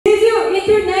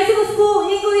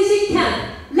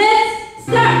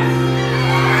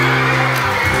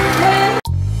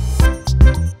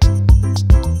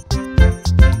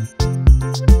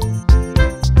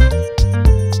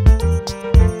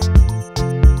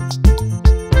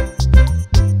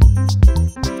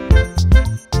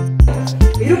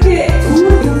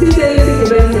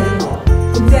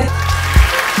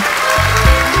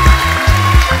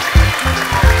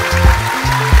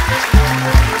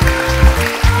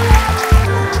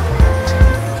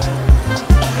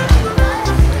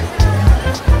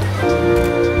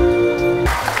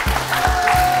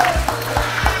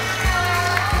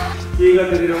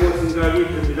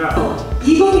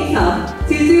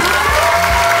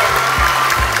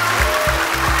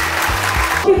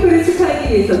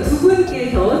자리에서 두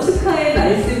분께서 축하의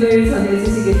말씀을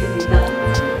전해주시겠습니다.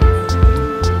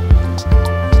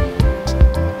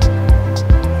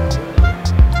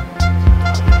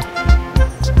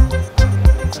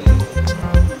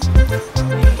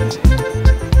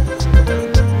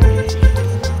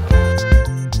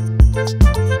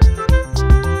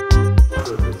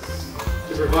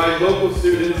 Local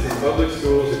students in public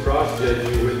schools across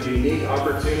Jeju with the unique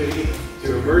opportunity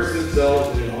to immerse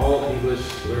themselves in an all-English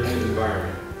learning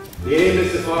environment. The aim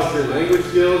is to foster language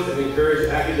skills and encourage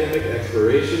academic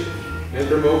exploration and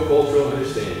promote cultural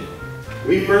understanding.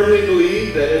 We firmly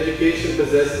believe that education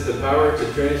possesses the power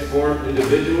to transform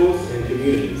individuals and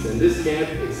communities, and this camp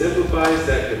exemplifies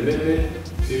that commitment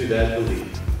to that belief.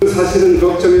 사실은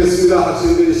걱정했습니다.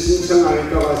 학생들이 신청 안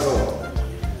할까 봐서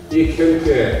이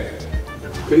캠프에.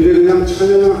 근데 그냥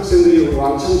천여명 학생들이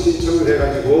왕창 신청을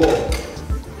해가지고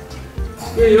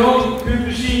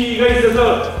영어캠프가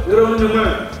있어서 여러분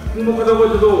정말 행복하다고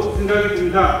저도 생각이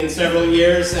듭니다. In several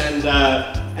years and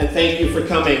thank you for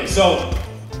coming. So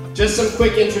just some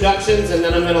quick introductions and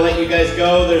then I'm going to let you guys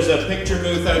go. There's a picture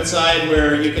booth outside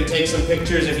where you can take some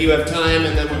pictures if you have time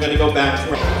and then we're going to go back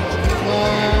to our